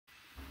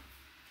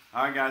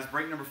All right, guys,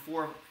 break number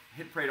 4,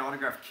 Hit Parade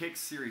Autograph Kicks,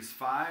 Series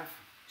 5.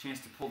 Chance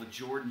to pull the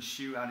Jordan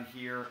shoe out of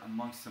here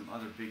amongst some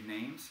other big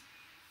names.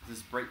 This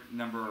is break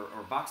number,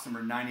 or box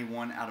number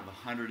 91 out of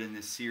 100 in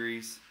this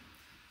series.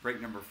 Break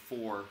number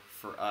 4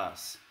 for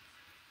us.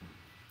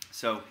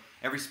 So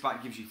every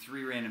spot gives you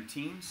 3 random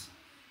teams.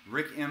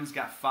 Rick M's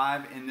got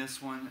 5 in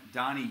this one.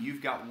 Donnie,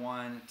 you've got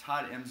 1.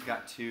 Todd M's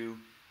got 2.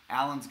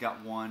 Alan's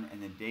got 1.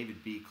 And then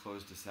David B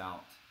closed us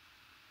out.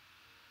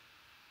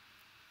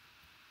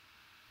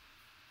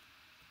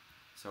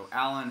 So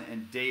Alan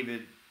and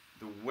David,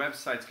 the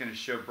website's going to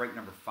show break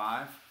number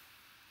 5.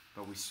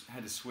 But we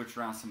had to switch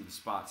around some of the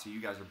spots. So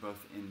you guys are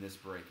both in this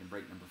break, in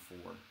break number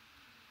 4.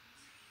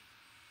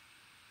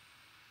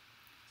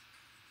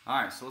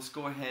 All right, so let's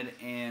go ahead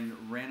and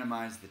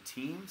randomize the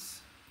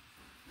teams.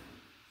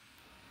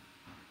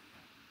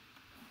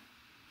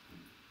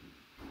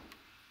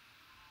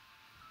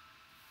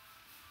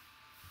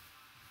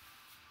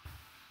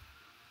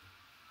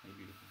 Hey,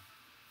 beautiful.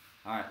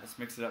 All right, let's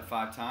mix it up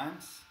 5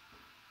 times.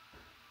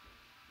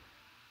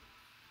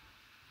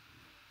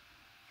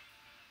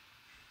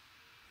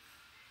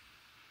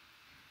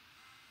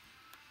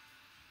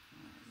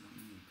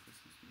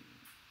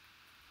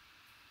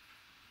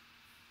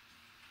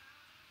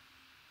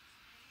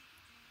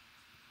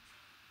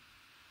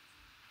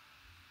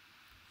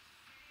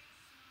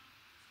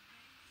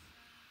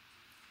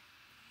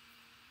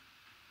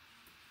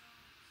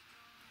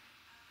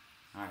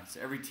 All right,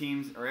 so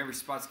every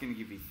spot's going to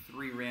give you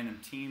 3 random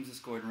teams. Let's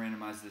go ahead and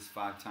randomize this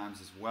 5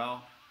 times as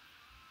well.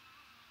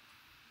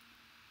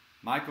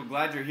 Michael,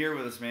 glad you're here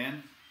with us,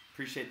 man.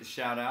 Appreciate the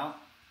shout out.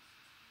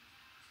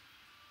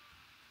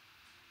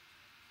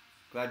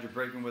 Glad you're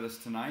breaking with us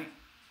tonight.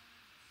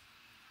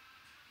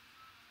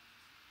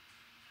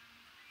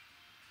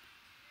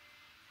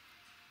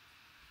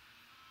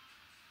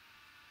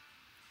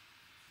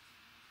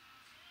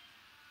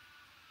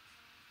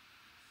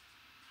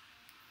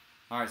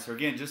 All right, so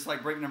again, just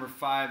like break number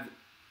 5,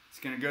 it's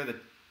going to go to the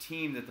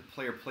team that the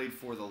player played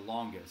for the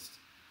longest.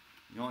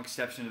 The only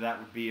exception to that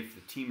would be if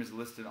the team is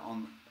listed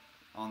on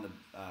the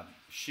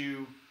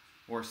shoe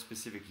or a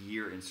specific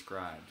year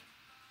inscribed.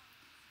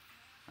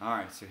 All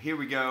right, so here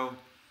we go.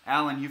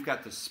 Alan, you've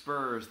got the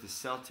Spurs, the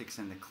Celtics,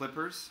 and the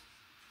Clippers.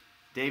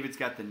 David's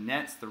got the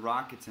Nets, the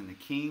Rockets, and the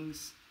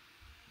Kings.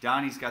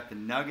 Donnie's got the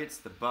Nuggets,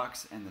 the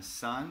Bucks, and the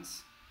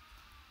Suns.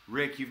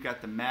 Rick, you've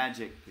got the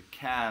Magic, the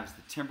Cavs,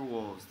 the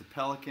Timberwolves, the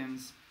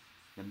Pelicans,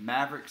 the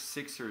Mavericks,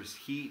 Sixers,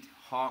 Heat,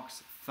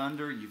 Hawks,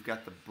 Thunder. You've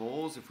got the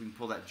Bulls, if we can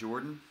pull that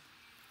Jordan.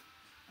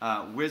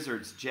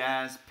 Wizards,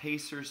 Jazz,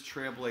 Pacers,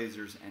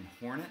 Trailblazers, and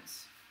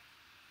Hornets.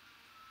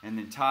 And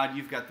then Todd,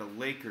 you've got the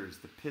Lakers,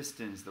 the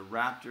Pistons, the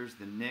Raptors,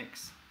 the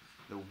Knicks,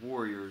 the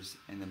Warriors,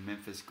 and the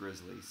Memphis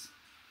Grizzlies.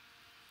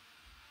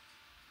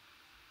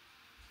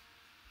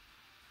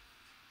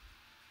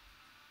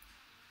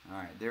 All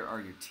right, there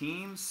are your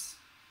teams.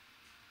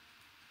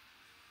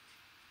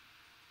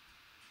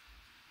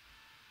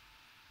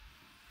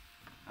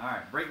 All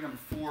right, break number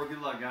 4.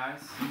 Good luck, guys.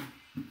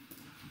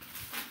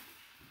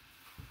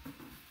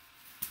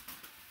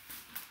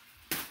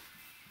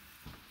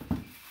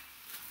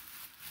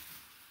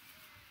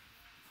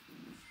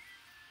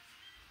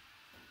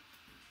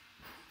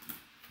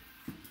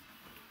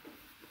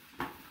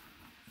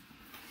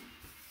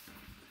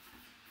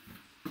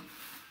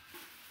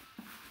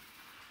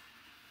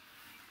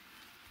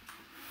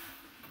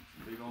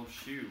 Big old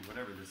shoe,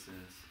 whatever this is.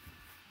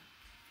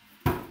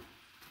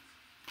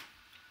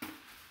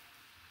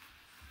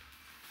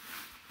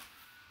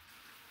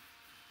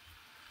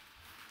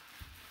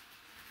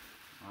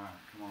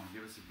 Come on,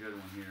 give us a good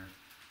one here.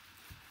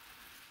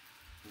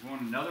 We're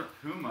going another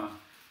Puma.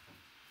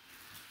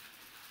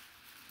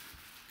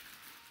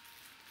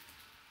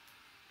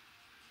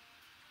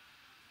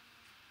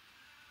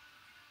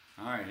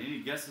 All right, any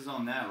guesses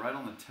on that? Right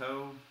on the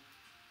toe.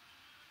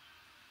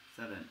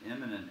 Is that an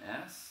M and an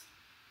S?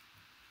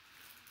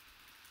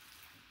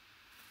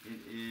 It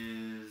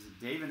is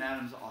Dave and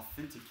Adams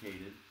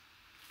Authenticated.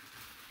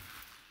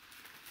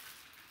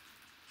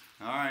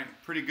 All right,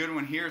 pretty good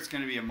one here. It's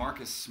going to be a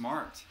Marcus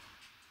Smart,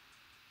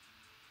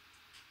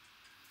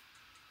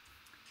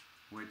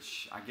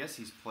 which I guess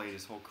he's played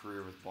his whole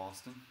career with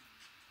Boston.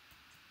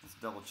 Let's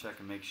double check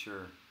and make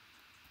sure.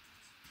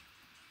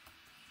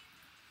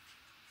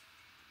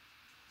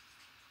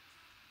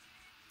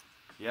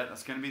 Yeah,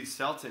 that's going to be the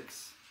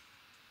Celtics.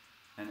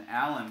 And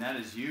Alan, that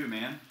is you,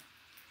 man.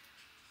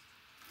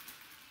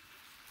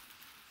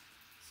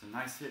 It's a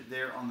nice hit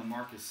there on the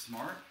Marcus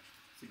Smart.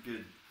 It's a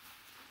good...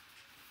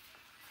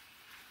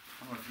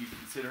 I don't know if you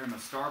consider him a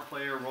star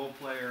player, role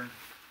player.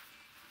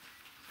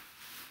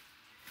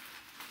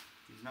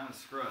 He's not a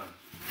scrub.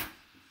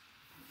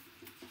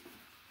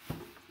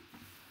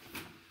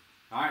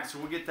 All right, so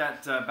we'll get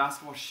that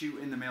basketball shoe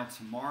in the mail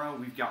tomorrow.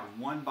 We've got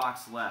 1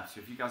 box left,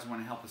 so if you guys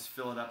want to help us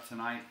fill it up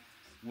tonight,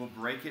 we'll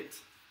break it.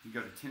 You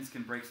go to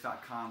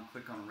tenskinbreaks.com,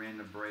 click on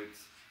Random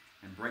Breaks,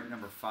 and break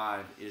number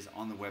 5 is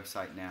on the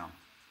website now.